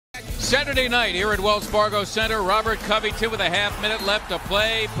Saturday night here at Wells Fargo Center, Robert Covington with a half-minute left to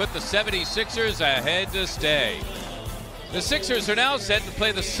play put the 76ers ahead to stay. The Sixers are now set to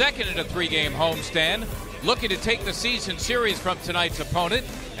play the second in a three-game homestand, looking to take the season series from tonight's opponent,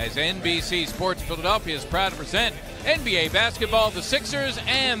 as NBC Sports Philadelphia is proud to present NBA basketball, the Sixers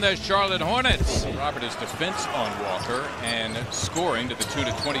and the Charlotte Hornets. Robert is defense on Walker and scoring to the tune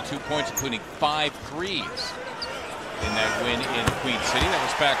of 22 points, including 5 threes in that win in Queen City. That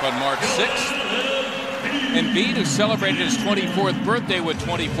was back on March 6th. Embiid, who celebrated his 24th birthday with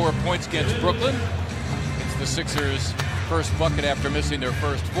 24 points against Brooklyn. It's the Sixers' first bucket after missing their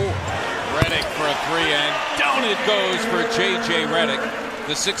first 4. Redick for a 3, and down it goes for J.J. Redick.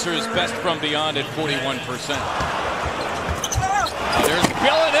 The Sixers' best from beyond at 41%. There's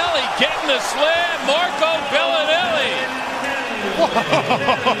Bellinelli getting the slam. Marco Bellinelli.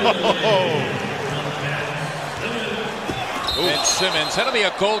 Whoa. And Simmons, that'll be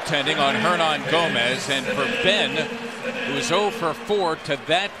a goaltending on Hernan Gomez. And for Ben, who was 0 for 4 to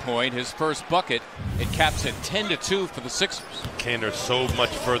that point, his first bucket, it caps at 10-2 for the Sixers. Kanter so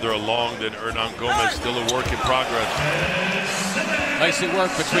much further along than Hernan Gomez, still a work in progress. Nicely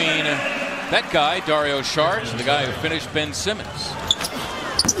worked between that guy, Dario Saric, and the guy who finished, Ben Simmons.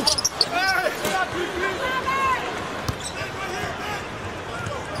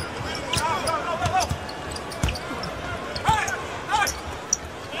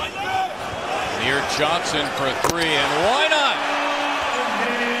 Here Johnson for a 3, and why not?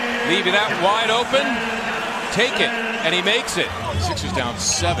 Leave it out wide open, take it, and he makes it. Sixers down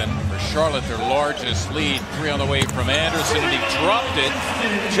 7 for Charlotte, their largest lead. 3 on the way from Anderson, and he dropped it.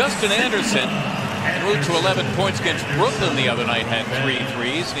 Justin Anderson, en route to 11 points against Brooklyn the other night, had 3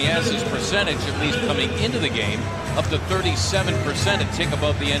 threes, and he has his percentage, at least coming into the game, up to 37%, a tick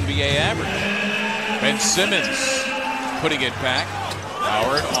above the NBA average. Ben Simmons putting it back.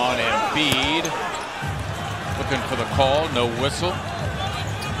 Howard on Embiid, looking for the call, no whistle.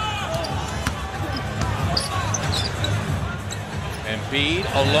 Embiid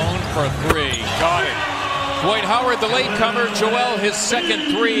alone for 3, got it. Dwight Howard, the latecomer. Joel, his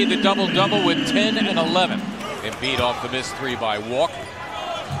second 3, the double-double with 10 and 11. Embiid off the missed 3 by Walker.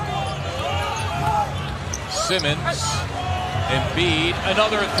 Simmons, Embiid,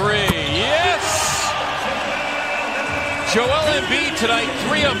 another 3, yes! Joel Embiid tonight,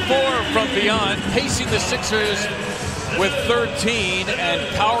 3 of 4 from beyond, pacing the Sixers with 13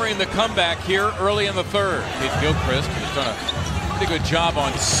 and powering the comeback here early in the third. Kid Gilchrist has done a pretty good job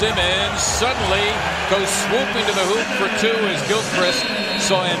on Simmons. Suddenly goes swooping to the hoop for 2 as Gilchrist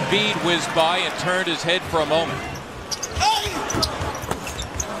saw Embiid whiz by and turned his head for a moment.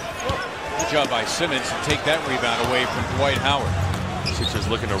 Good job by Simmons to take that rebound away from Dwight Howard. Sixers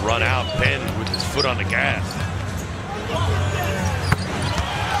looking to run out, Ben with his foot on the gas.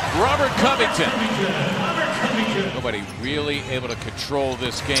 Robert Covington. Nobody really able to control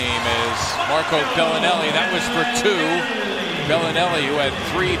this game as Marco Bellinelli. That was for 2. Bellinelli, who had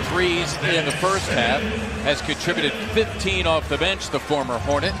 3 threes in the first half, has contributed 15 off the bench, the former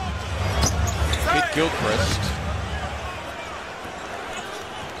Hornet. Kid Gilchrist.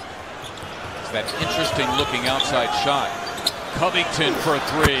 It's that interesting looking outside shot. Covington for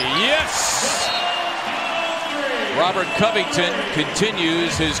 3. Yes! Robert Covington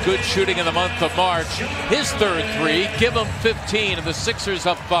continues his good shooting in the month of March. His third 3, give him 15, and the Sixers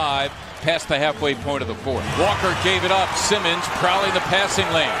up 5 past the halfway point of the fourth. Walker gave it up. Simmons prowling the passing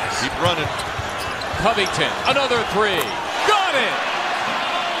lanes. Keep running. Covington, another 3. Got it!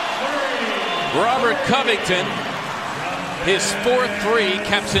 Robert Covington, his fourth 3,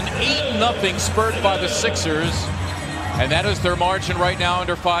 caps an 8-0 spurt by the Sixers, and that is their margin right now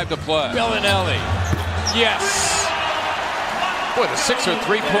under 5 to play. Bellinelli, yes! Boy, the Sixers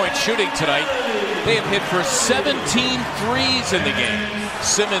three-point shooting tonight. They have hit for 17 threes in the game.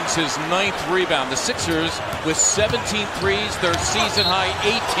 Simmons his 9th rebound. The Sixers with 17 threes, their season high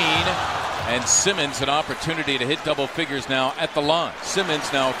 18. And Simmons an opportunity to hit double figures now at the line. Simmons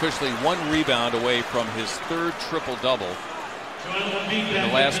now officially 1 rebound away from his 3rd triple-double in the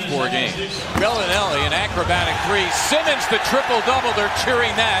last 4 games. Bellinelli, an acrobatic 3. Simmons the triple-double. They're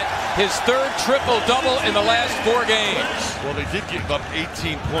cheering that. His 3rd triple-double in the last 4 games. Well, they did give up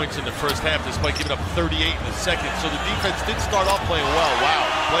 18 points in the first half despite giving up 38 in the second. So the defense did start off playing well. Wow,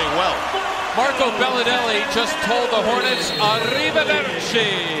 playing well. Marco Bellinelli just told the Hornets,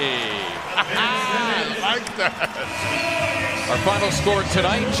 arrivederci. I like that. Our final score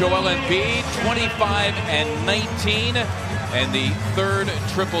tonight, Joel Embiid, 25 and 19. And the 3rd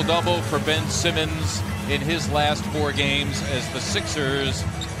triple-double for Ben Simmons in his last 4 games as the Sixers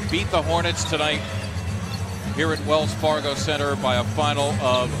beat the Hornets tonight here at Wells Fargo Center by a final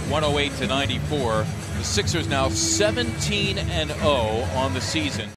of 108-94. The Sixers now 17-0 on the season.